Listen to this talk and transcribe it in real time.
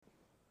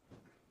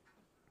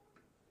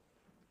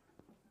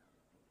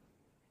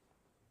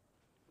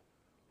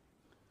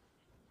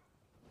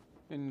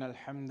إن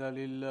الحمد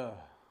لله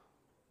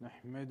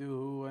نحمده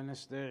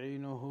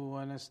ونستعينه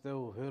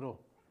ونستغفره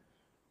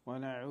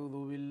ونعوذ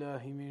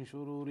بالله من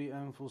شرور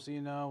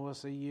أنفسنا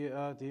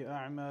وسيئات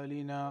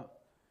أعمالنا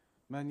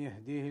من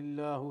يهده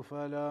الله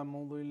فلا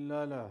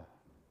مضل له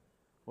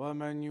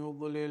ومن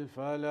يضلل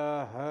فلا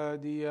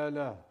هادي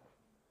له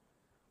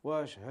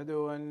وأشهد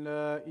أن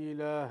لا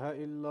إله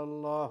إلا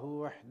الله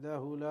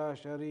وحده لا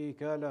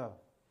شريك له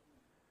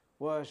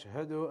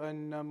وأشهد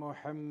أن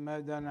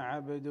محمدًا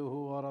عبده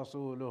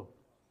ورسوله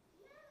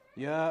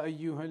يا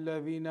أيها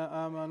الذين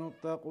آمنوا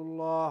اتقوا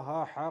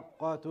الله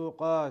حق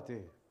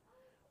تقاته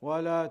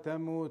ولا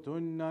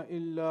تموتن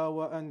إلا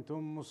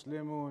وأنتم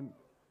مسلمون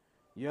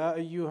يا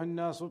أيها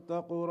الناس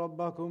اتقوا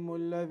ربكم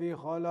الذي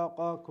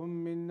خلقكم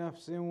من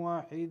نفس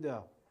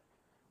واحدة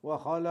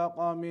وخلق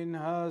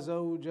منها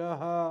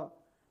زوجها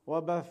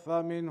وبث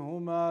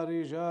منهما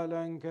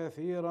رجالا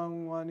كثيرا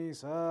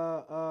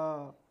ونساء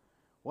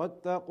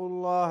واتقوا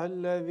الله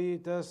الذي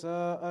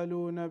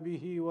تساءلون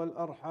به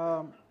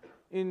والأرحام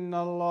إن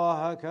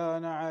الله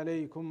كان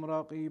عليكم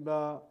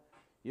رقيبا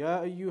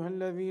يا أيها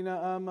الذين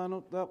آمنوا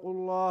اتقوا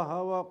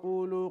الله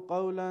وقولوا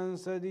قولا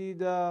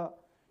سديدا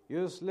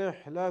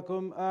يصلح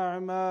لكم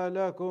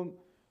أعمالكم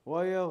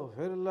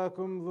ويغفر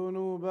لكم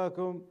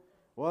ذنوبكم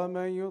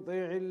ومن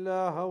يطع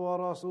الله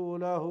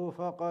ورسوله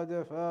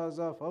فقد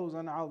فاز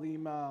فوزا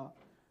عظيما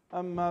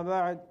أما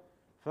بعد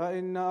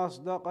فإن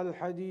أصدق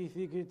الحديث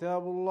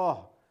كتاب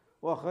الله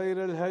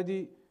وخير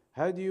الهدي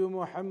هدي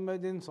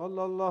محمد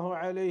صلى الله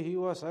عليه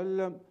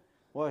وسلم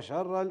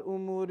وشر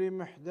الأمور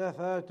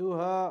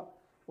محدثاتها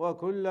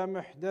وكل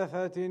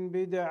محدثة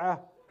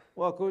بدعة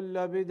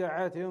وكل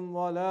بدعة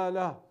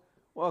ضلالة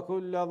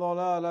وكل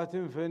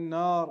ضلالة في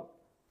النار.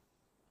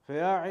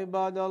 فيا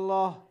عباد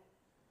الله,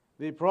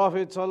 the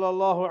Prophet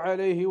sallallahu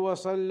alayhi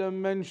wasallam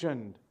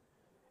mentioned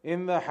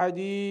in the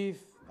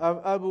hadith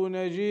of Abu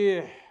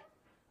Najih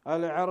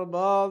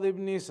al-Irbad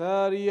ibn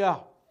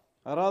Sariyah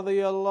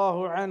رضي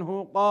الله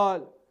عنه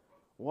قال: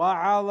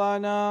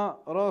 وعظنا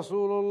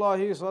رسول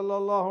الله صلى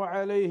الله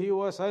عليه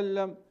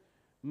وسلم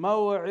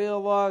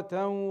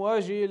موعظة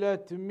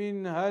وجلت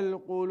منها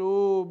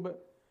القلوب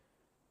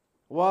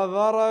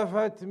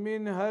وذرفت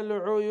منها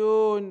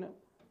العيون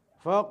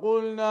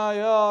فقلنا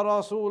يا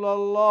رسول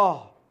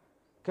الله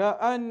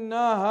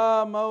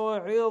كأنها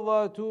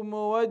موعظة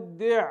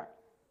مودع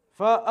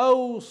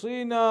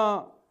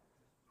فأوصنا.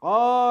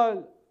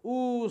 قال: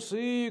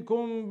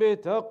 أوصيكم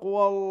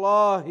بتقوى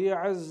الله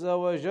عز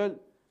وجل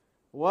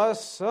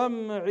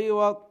والسمع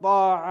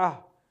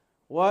والطاعة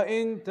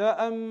وإن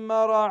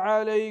تأمر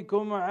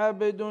عليكم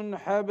عبد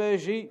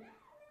حبشي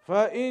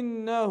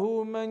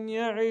فإنه من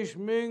يعش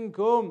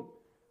منكم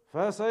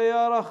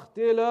فسيرى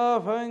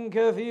اختلافا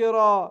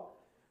كثيرا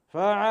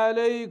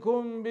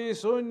فعليكم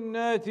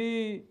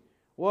بسنتي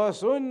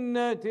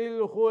وسنة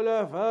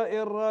الخلفاء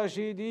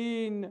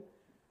الراشدين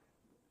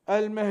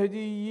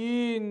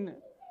المهديين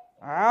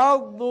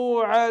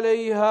عضوا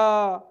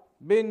عليها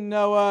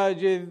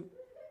بالنواجذ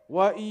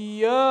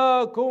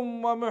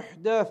وإياكم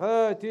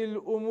ومحدثات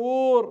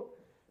الأمور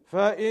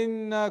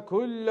فإن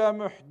كل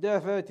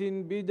محدثة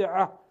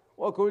بدعة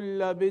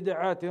وكل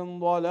بدعة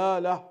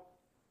ضلالة.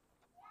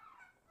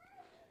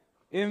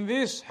 In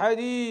this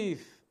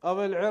hadith of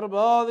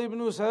Al-Irbad ibn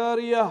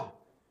Sariyah,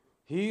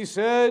 he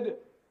said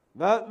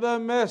that the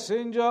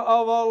Messenger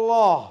of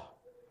Allah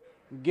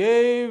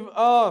gave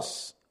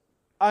us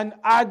an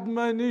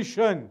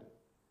admonition,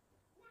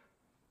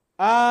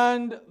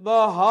 and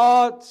the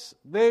hearts,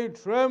 they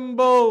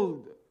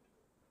trembled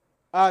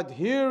at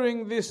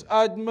hearing this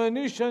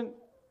admonition,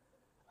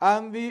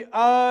 and the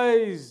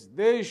eyes,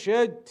 they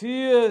shed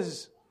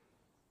tears.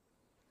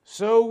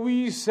 So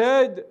we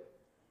said,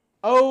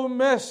 O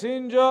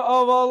Messenger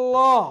of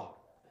Allah,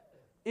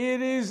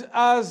 it is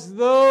as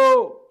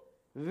though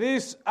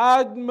this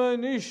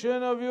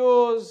admonition of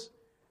yours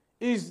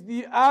is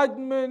the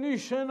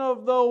admonition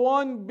of the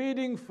one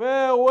bidding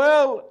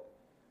farewell.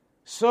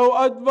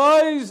 So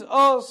advise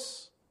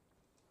us.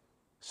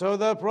 So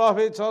the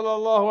Prophet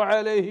sallallahu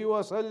alaihi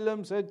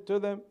wasallam said to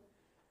them,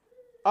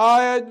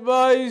 I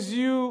advise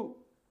you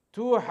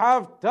to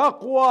have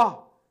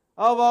taqwa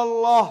of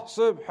Allah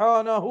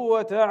subhanahu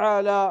wa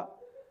ta'ala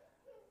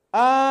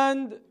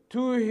and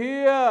to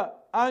hear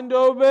and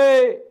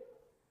obey,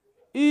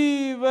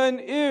 even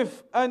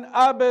if an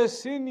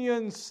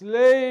Abyssinian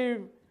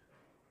slave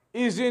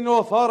is in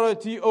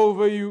authority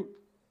over you.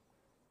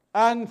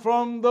 And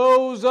from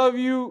those of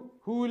you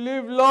who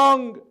live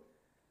long,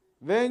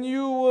 then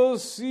you will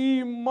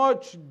see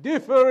much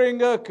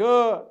differing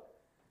occur.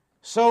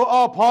 So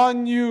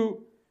upon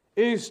you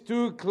is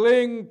to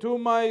cling to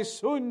my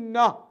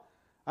sunnah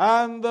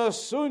and the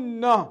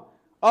sunnah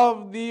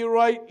of the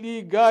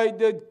rightly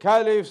guided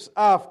caliphs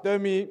after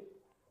me.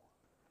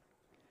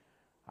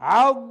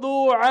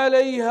 عضوا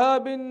عليها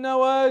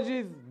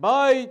بالنواجذ,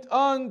 bite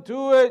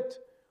onto it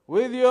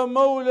with your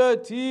molar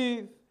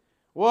teeth.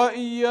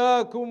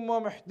 وَإِيَّاكُمْ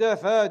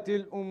وَمُحْدَثَاتِ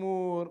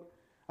الْأُمُورِ,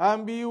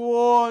 and be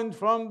warned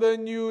from the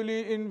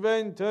newly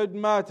invented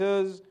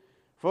matters,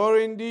 for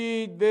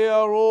indeed they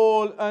are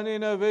all an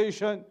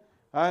innovation,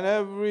 and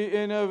every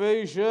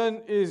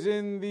innovation is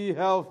in the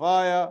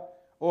hellfire,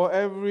 or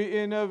every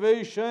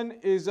innovation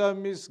is a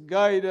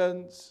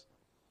misguidance.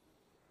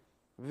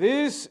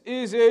 This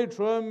is a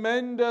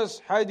tremendous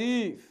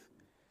hadith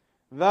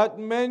that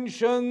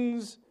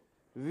mentions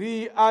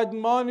the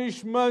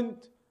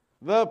admonishment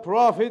the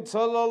Prophet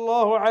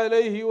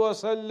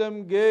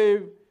ﷺ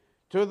gave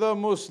to the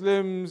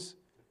Muslims,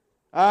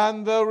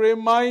 and the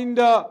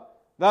reminder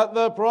that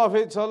the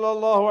Prophet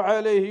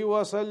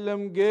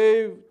ﷺ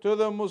gave to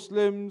the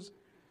Muslims.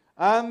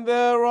 And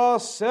there are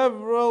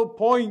several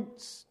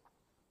points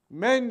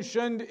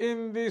mentioned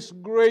in this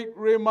great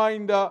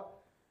reminder,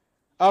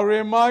 a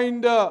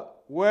reminder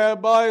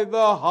whereby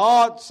the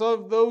hearts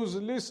of those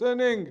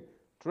listening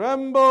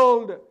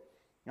trembled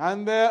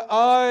and their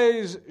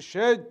eyes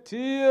shed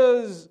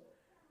tears.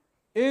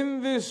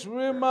 In this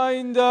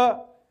reminder,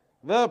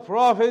 the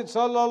Prophet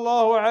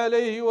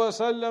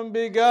ﷺ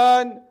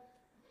began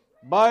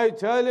by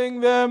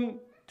telling them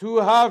to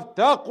have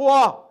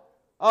taqwa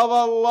of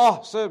Allah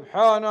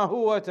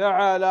subhanahu wa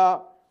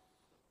ta'ala.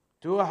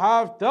 To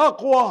have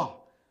taqwa,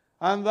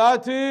 and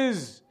that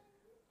is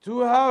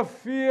to have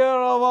fear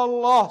of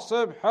Allah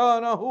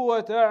subhanahu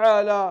wa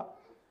ta'ala.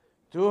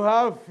 To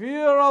have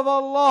fear of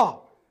Allah,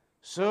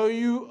 so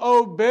you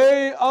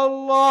obey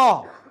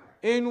Allah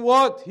in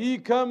what He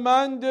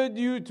commanded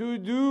you to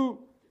do,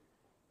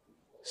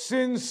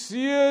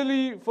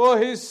 sincerely for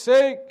His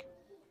sake,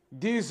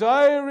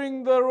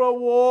 desiring the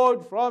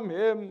reward from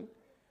Him,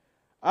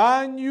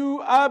 and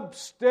you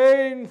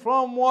abstain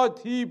from what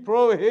He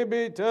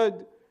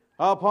prohibited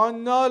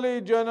upon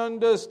knowledge and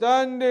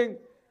understanding,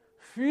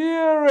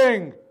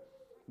 fearing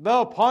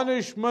the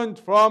punishment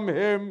from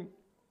Him.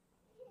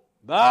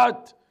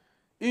 That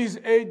is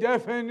a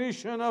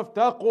definition of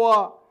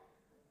taqwa.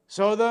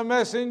 So the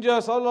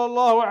Messenger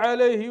sallallahu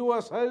alayhi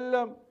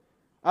wasallam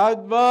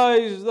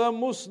advised the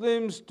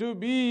Muslims to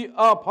be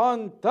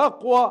upon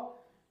taqwa,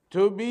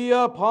 to be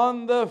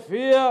upon the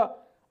fear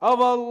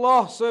of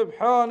Allah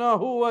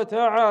subhanahu wa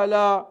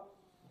ta'ala.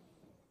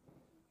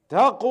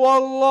 Taqwa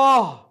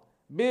Allah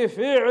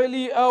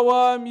بفعل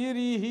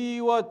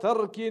أوامره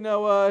وترك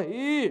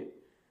نواهيه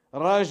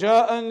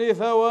رجاء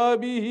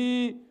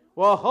لثوابه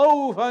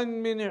وخوفا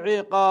من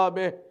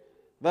عقابه.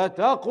 The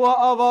taqwa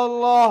of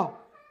Allah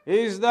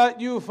is that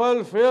you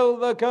fulfill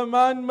the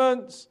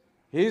commandments,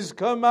 His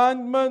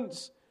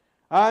commandments,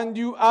 and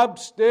you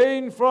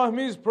abstain from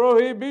His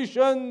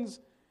prohibitions,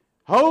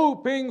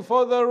 hoping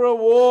for the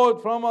reward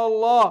from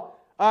Allah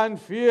and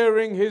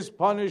fearing His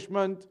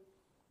punishment.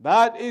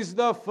 That is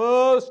the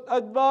first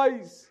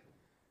advice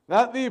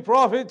that the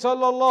Prophet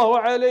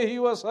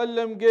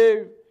ﷺ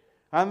gave,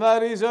 and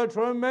that is a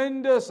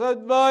tremendous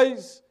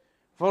advice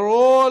for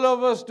all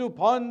of us to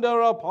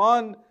ponder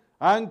upon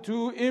and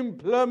to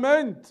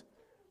implement,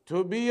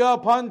 to be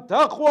upon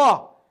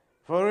taqwa.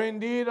 For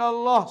indeed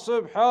Allah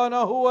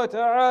subhanahu wa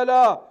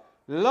ta'ala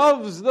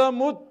loves the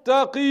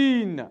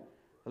muttaqeen,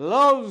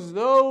 loves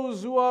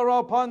those who are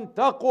upon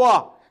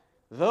taqwa,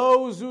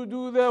 those who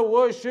do their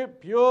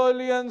worship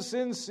purely and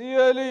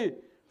sincerely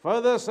for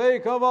the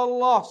sake of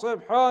Allah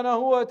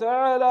subhanahu wa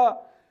ta'ala,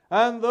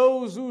 and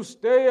those who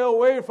stay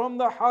away from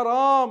the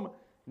haram,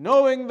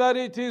 knowing that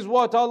it is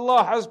what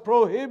Allah has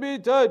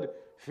prohibited,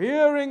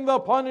 fearing the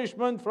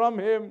punishment from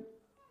Him.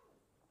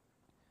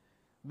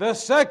 The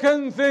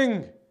second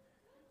thing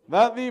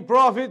that the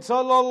Prophet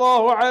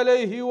sallallahu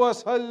alayhi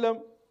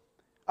wasallam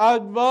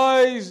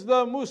advised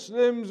the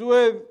Muslims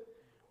with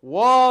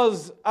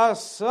was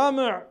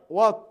as-sam'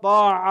 wa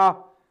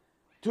ta'ah,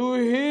 to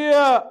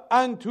hear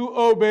and to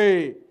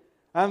obey.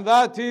 And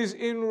that is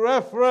in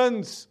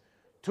reference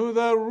to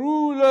the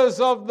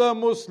rulers of the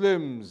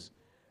Muslims.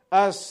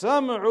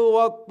 As-sam'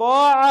 wa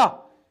ta'ah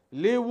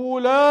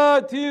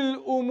liwulati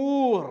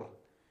al-umur,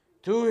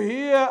 to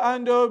hear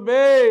and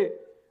obey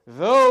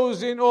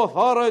those in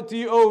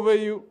authority over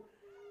you.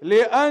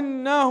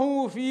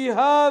 لأنه في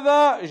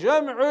هذا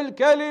جمع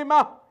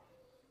الكلمة,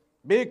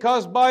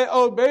 because by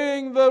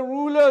obeying the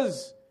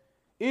rulers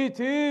it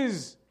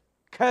is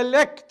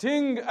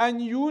collecting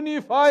and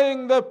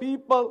unifying the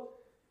people.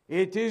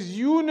 It is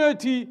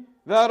unity,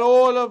 that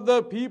all of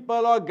the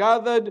people are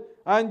gathered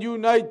and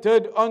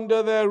united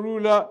under their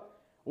ruler.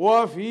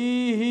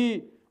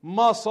 وفيه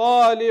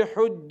مصالح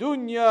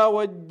الدنيا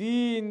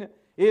والدين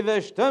إذا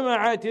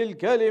اجتمعت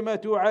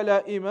الكلمة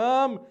على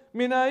إمام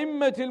من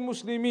أئمة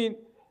المسلمين.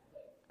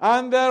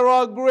 And there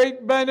are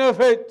great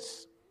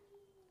benefits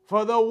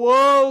for the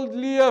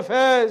worldly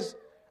affairs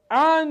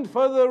and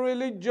for the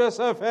religious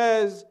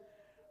affairs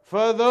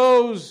for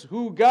those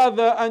who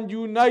gather and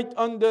unite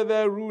under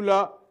their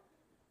ruler.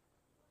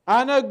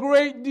 And a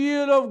great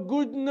deal of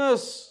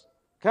goodness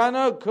can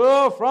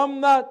occur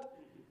from that,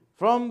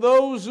 from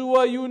those who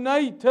are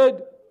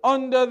united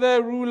under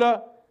their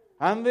ruler,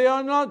 and they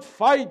are not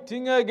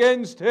fighting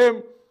against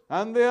him,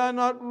 and they are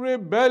not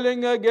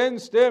rebelling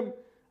against him,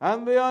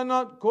 and they are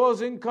not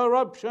causing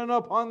corruption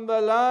upon the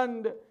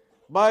land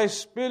by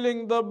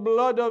spilling the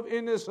blood of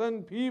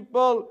innocent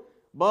people,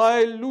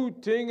 by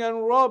looting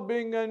and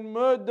robbing and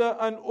murder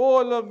and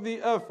all of the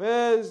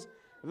affairs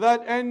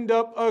that end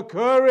up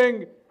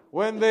occurring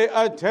when they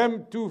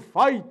attempt to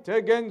fight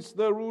against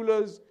the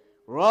rulers.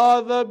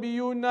 Rather be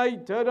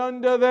united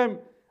under them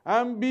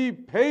and be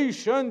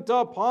patient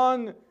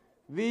upon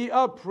the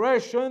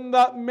oppression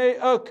that may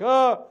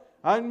occur,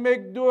 and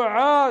make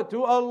dua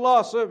to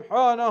Allah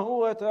subhanahu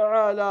wa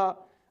ta'ala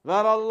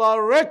that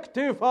Allah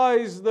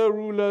rectifies the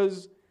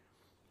rulers.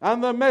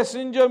 And the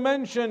messenger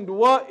mentioned,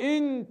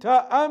 وَإِن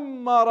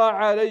تَأَمَّرَ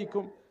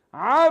عَلَيْكُمْ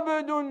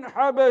عَبْدٌ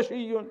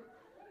حَبَشِيٌّ,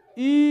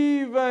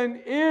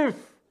 even if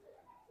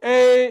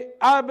an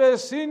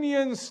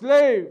Abyssinian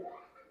slave,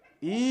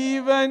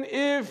 even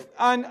if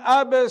an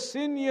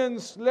Abyssinian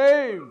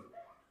slave,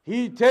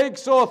 he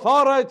takes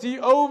authority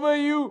over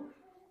you,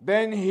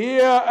 then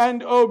hear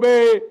and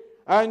obey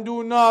and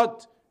do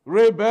not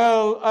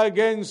rebel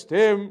against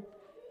him.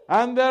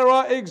 And there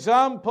are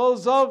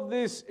examples of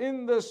this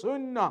in the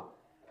Sunnah,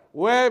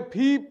 where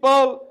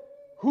people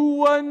who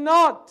were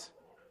not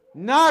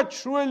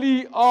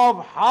naturally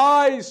of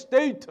high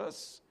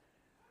status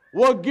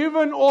were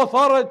given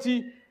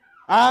authority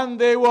and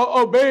they were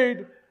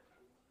obeyed.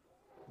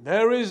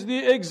 There is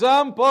the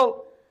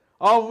example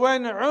of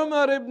when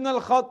Umar ibn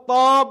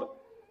al-Khattab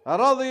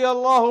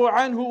radiyallahu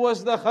anhu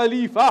was the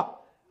Khalifa,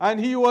 and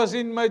he was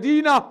in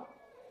Medina,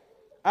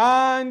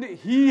 and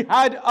he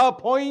had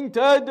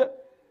appointed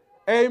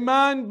a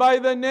man by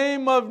the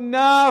name of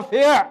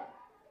Nafi'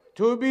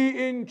 to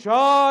be in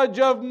charge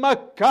of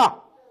Mecca.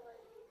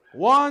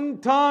 One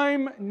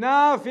time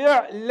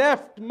Nafi'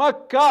 left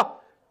Mecca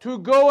to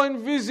go and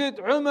visit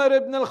Umar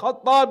ibn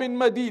al-Khattab in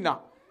Medina.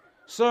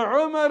 So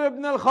Umar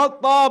ibn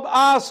al-Khattab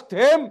asked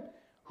him,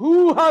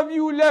 who have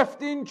you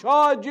left in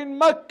charge in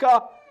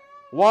Mecca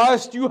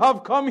whilst you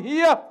have come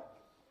here?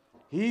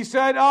 He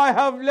said, I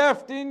have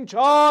left in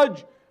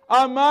charge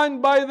a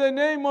man by the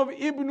name of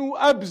Ibn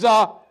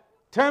Abza,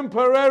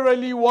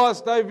 temporarily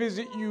whilst I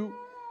visit you.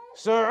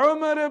 So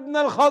Umar ibn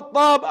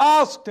al-Khattab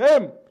asked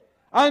him,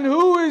 and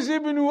who is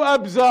Ibn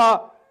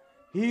Abza?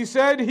 He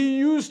said, he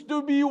used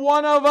to be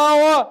one of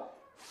our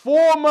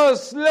former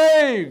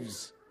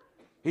slaves.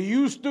 He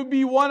used to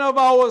be one of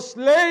our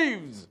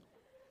slaves.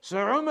 So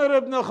Umar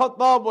ibn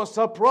al-Khattab was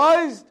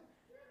surprised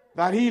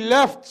that he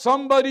left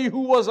somebody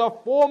who was a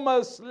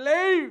former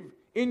slave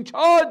in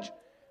charge.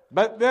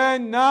 But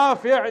then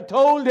Nafi'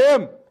 told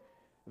him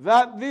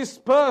that this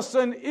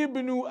person,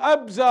 Ibn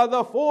Abza,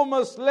 the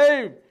former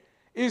slave,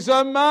 is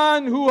a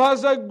man who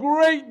has a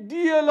great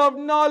deal of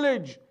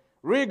knowledge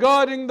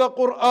regarding the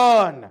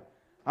Quran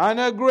and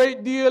a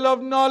great deal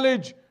of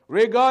knowledge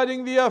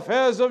regarding the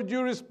affairs of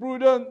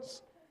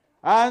jurisprudence.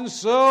 And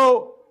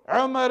so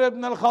Umar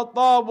ibn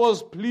al-Khattab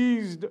was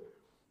pleased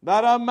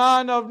that a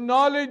man of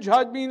knowledge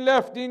had been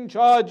left in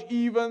charge,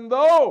 even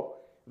though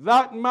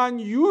that man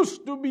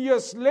used to be a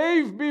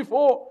slave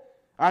before.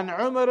 And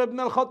Umar ibn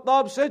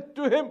al-Khattab said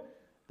to him,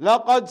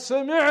 لَقَدْ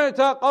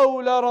سَمِعْتَ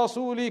قَوْلَ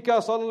رَسُولِكَ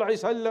صَلَّى اللَّهِ عَلَيْهِ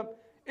وسلم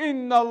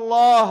إِنَّ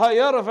اللَّهَ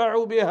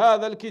يَرْفَعُ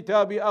بِهَذَا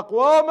الْكِتَابِ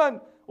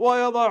أَقْوَامًا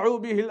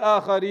وَيَضَعُ بِهِ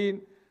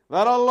الْآخَرِينَ.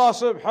 That Allah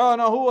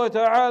subhanahu wa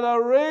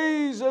ta'ala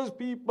raises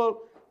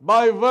people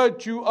by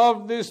virtue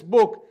of this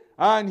book,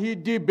 and He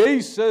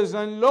debases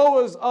and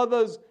lowers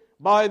others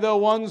by the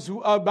ones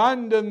who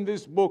abandon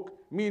this book,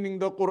 meaning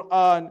the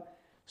Quran.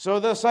 So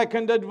the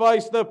second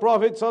advice the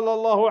Prophet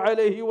sallallahu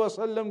alaihi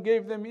wasallam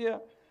gave them here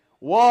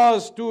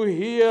was to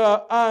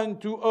hear and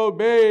to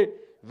obey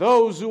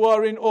those who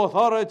are in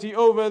authority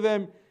over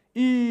them,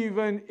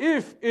 even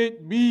if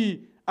it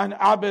be an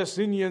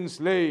Abyssinian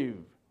slave.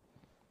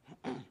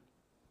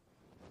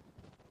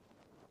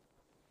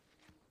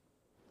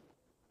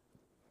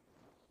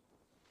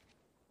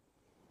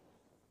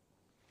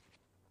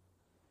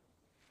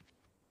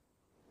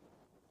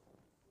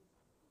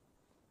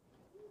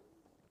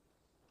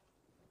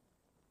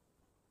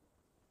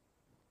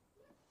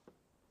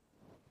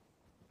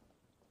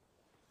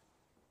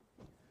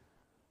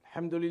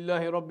 الحمد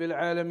لله رب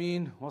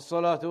العالمين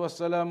والصلاة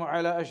والسلام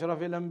على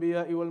أشرف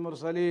الأنبياء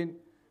والمرسلين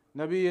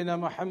نبينا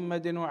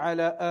محمد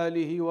وعلى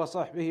آله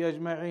وصحبه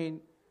أجمعين.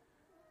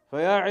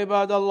 فيا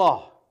عباد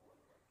الله,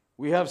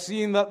 we have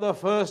seen that the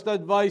first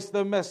advice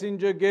the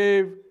messenger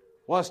gave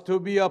was to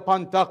be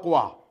upon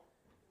taqwa.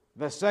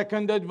 The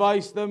second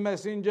advice the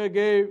messenger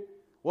gave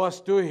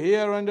was to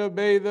hear and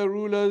obey the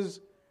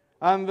rulers.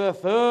 And the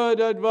third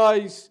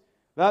advice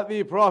that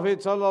the Prophet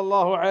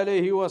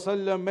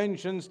ﷺ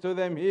mentions to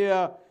them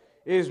here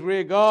is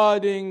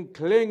regarding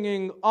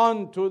clinging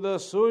on to the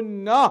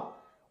sunnah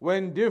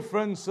when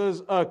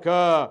differences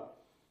occur.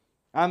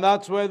 And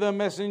that's where the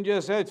messenger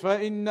said,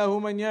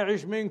 فَإِنَّهُ مَنْ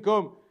يَعِشْ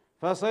مِنْكُمْ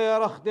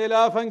فَسَيَرَى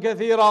اخْتِلَافًا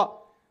كَثِيرًا.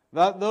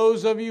 That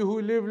those of you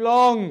who live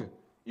long,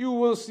 you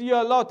will see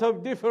a lot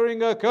of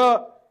differing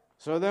occur.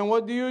 So then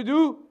what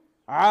do?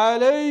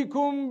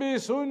 عَلَيْكُمْ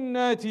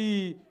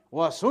بِسُنَّتِي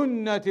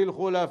وَسُنَّةِ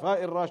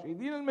الْخُلَفَاءِ الرَّاشِدِينَ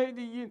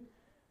الْمَهْدِيِّينَ.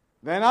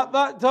 Then at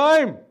that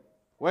time,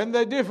 when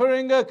the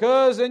differing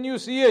occurs and you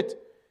see it,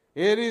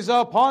 it is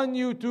upon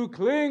you to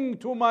cling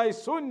to my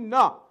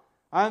sunnah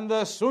and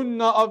the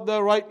sunnah of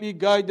the rightly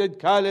guided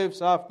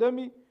caliphs after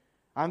me.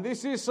 And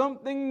this is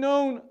something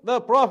known.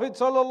 The Prophet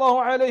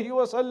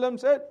ﷺ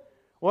said,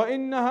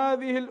 وإن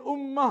هذه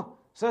الأمة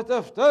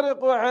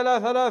ستفترق على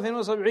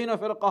 73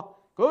 فرقة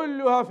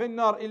كلها في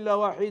النار إلا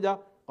واحدة.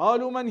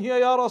 قالوا من هي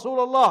يا رسول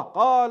الله؟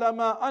 قال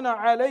ما أنا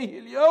عليه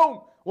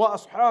اليوم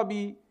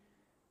وأصحابي.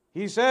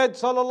 He said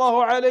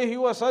sallallahu alayhi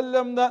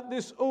wasallam that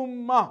this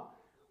ummah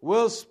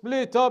will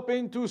split up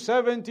into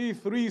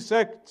 73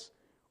 sects,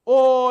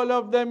 all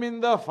of them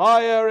in the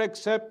fire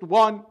except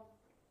one.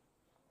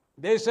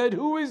 They said,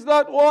 who is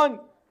that one,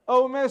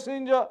 O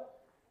Messenger?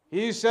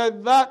 He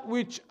said, that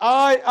which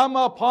I am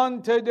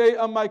upon today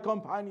and my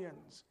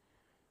companions.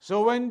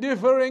 So when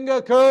differing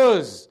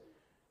occurs,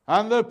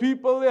 and the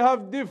people, they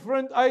have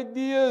different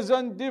ideas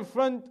and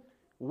different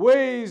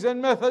ways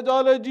and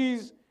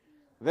methodologies,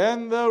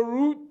 then the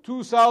route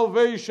to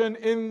salvation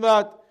in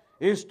that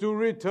is to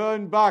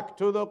return back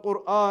to the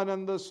Quran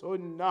and the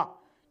Sunnah,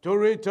 to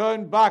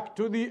return back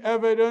to the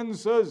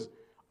evidences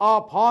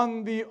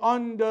upon the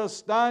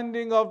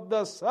understanding of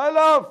the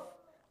Salaf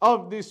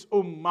of this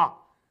ummah,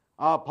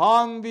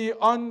 upon the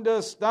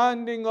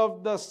understanding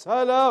of the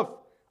Salaf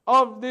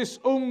of this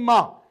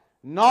ummah,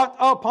 not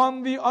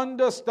upon the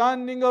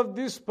understanding of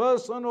this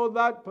person or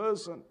that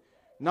person,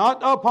 not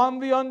upon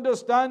the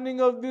understanding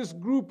of this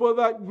group or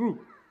that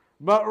group,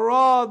 but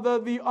rather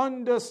the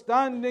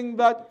understanding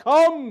that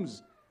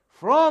comes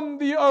from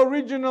the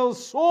original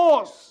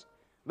source,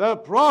 the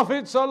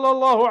Prophet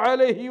sallallahu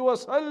alaihi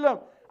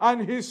wasallam,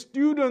 and his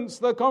students,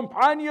 the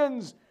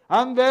companions,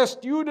 and their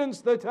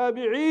students, the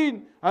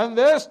tabi'een, and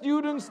their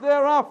students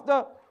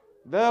thereafter,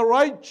 the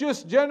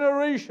righteous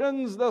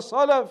generations, the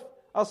salaf,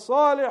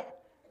 as-salih,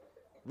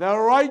 the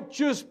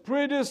righteous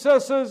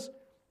predecessors.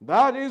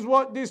 That is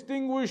what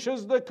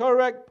distinguishes the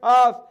correct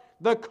path,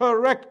 the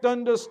correct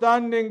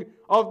understanding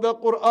of the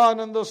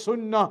Quran and the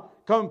Sunnah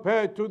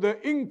compared to the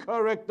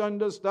incorrect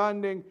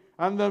understanding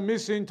and the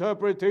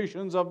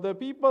misinterpretations of the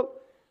people.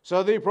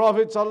 So the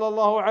Prophet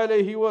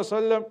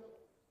ﷺ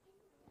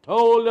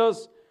told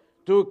us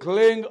to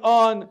cling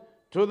on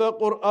to the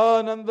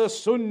Quran and the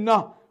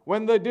Sunnah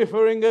when the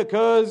differing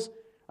occurs.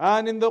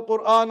 And in the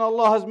Quran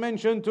Allah has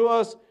mentioned to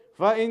us,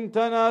 فَإِن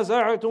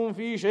تَنَازَعْتُمْ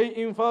فِي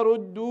شَيْءٍ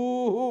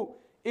فَرُدُّوهُ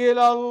إِلَى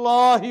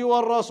اللَّهِ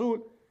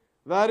وَالرَّسُولِ,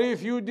 that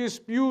if you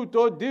dispute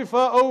or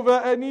differ over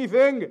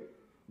anything,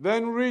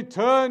 then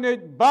return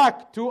it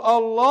back to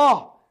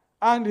Allah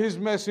and His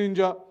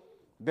Messenger.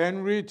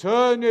 Then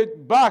return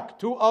it back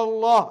to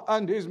Allah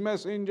and His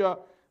Messenger.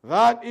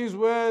 That is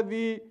where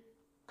the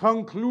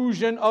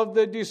conclusion of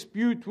the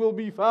dispute will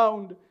be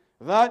found.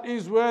 That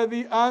is where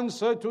the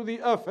answer to the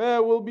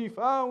affair will be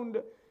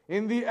found,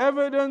 in the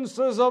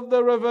evidences of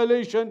the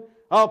revelation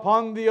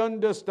upon the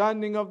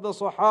understanding of the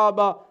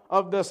Sahaba,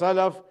 of the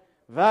Salaf.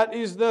 That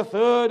is the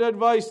third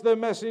advice the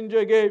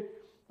Messenger gave.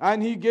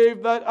 And he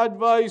gave that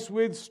advice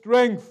with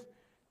strength,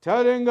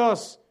 telling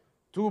us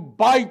to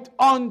bite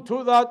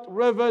onto that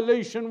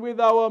revelation with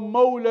our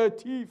molar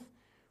teeth.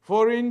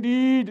 For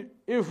indeed,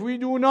 if we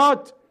do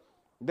not,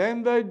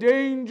 then the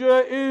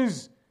danger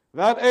is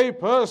that a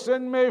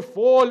person may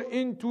fall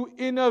into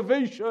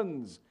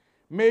innovations,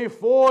 may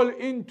fall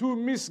into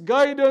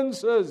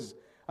misguidances.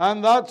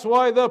 And that's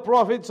why the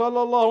Prophet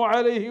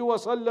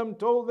ﷺ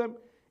told them,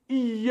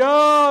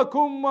 إِيَّاكُمْ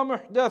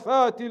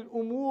وَمُحْدَثَاتِ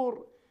الْأُمُورِ,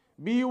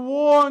 be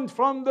warned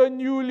from the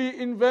newly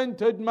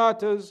invented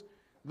matters,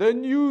 the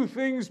new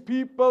things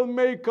people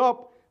make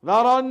up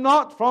that are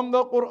not from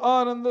the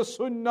Quran and the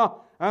Sunnah,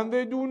 and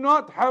they do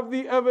not have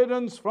the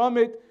evidence from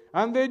it,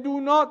 and they do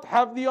not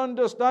have the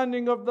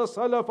understanding of the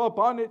Salaf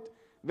upon it.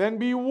 Then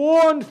be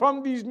warned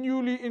from these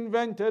newly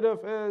invented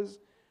affairs.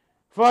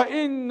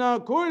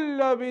 فَإِنَّ كُلَّ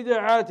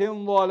بِدْعَةٍ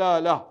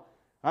ضَلَالَةٍ.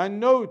 And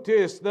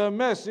notice the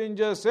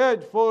Messenger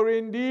said, for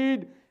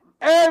indeed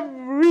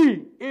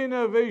every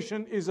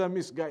innovation is a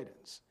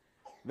misguidance.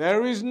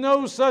 There is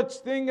no such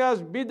thing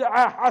as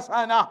bid'ah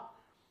hasana.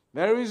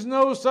 There is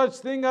no such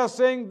thing as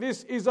saying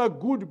this is a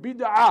good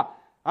bid'ah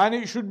and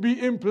it should be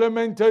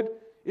implemented.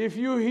 If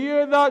you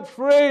hear that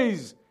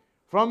phrase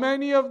from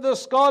any of the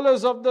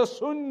scholars of the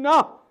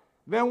Sunnah,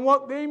 then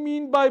what they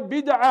mean by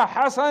bid'ah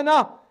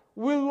hasana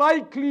will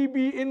likely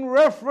be in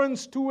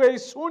reference to a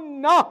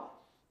Sunnah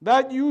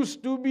that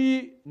used to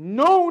be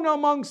known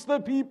amongst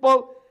the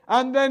people,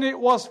 and then it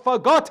was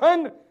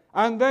forgotten,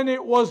 and then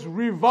it was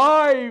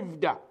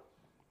revived.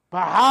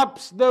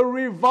 Perhaps the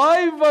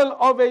revival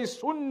of a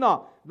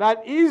Sunnah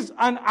that is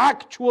an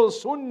actual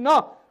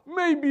Sunnah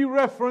may be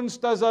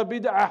referenced as a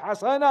bid'ah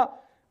hasana,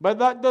 but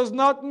that does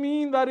not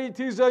mean that it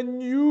is a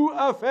new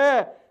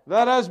affair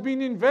that has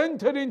been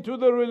invented into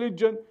the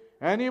religion.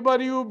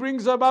 Anybody who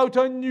brings about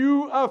a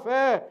new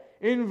affair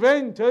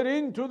invented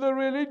into the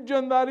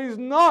religion that is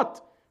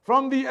not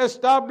from the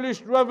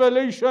established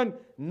revelation,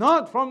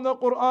 not from the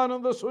Quran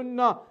and the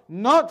Sunnah,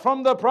 not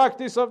from the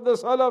practice of the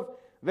Salaf,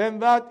 then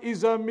that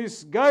is a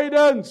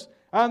misguidance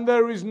and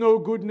there is no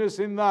goodness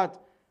in that.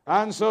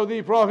 And so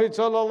the Prophet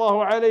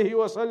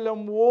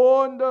ﷺ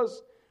warned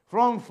us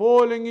from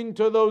falling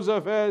into those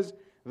affairs.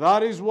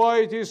 That is why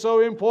it is so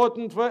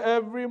important for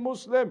every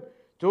Muslim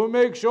to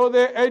make sure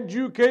they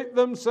educate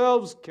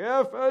themselves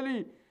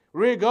carefully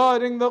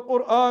regarding the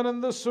Quran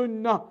and the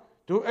Sunnah,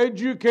 to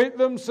educate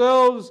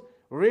themselves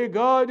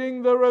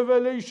regarding the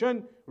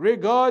revelation,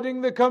 regarding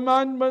the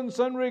commandments,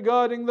 and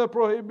regarding the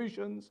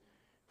prohibitions.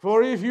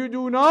 For if you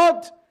do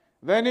not,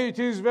 then it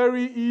is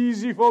very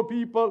easy for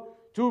people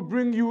to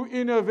bring you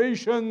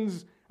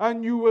innovations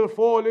and you will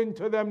fall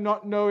into them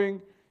not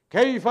knowing.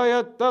 كيف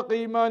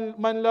يتقي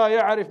من لا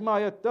يعرف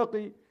ما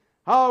يتقي?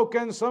 How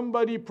can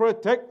somebody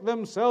protect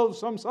themselves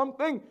from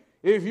something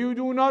if you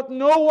do not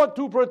know what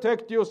to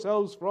protect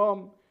yourselves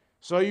from?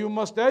 So you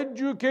must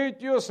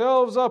educate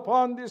yourselves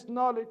upon this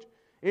knowledge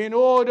in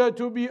order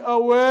to be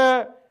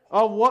aware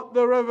of what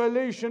the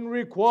revelation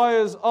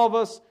requires of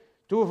us,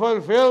 to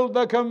fulfill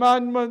the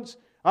commandments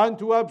and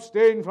to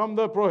abstain from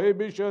the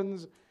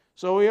prohibitions.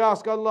 So we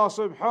ask Allah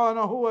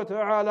subhanahu wa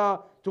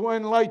ta'ala to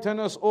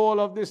enlighten us all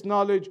of this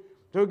knowledge,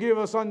 to give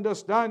us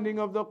understanding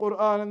of the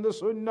Quran and the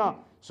Sunnah,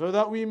 so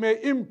that we may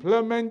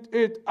implement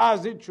it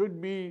as it should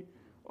be.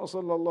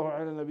 وصلى الله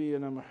على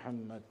نبينا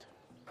محمد.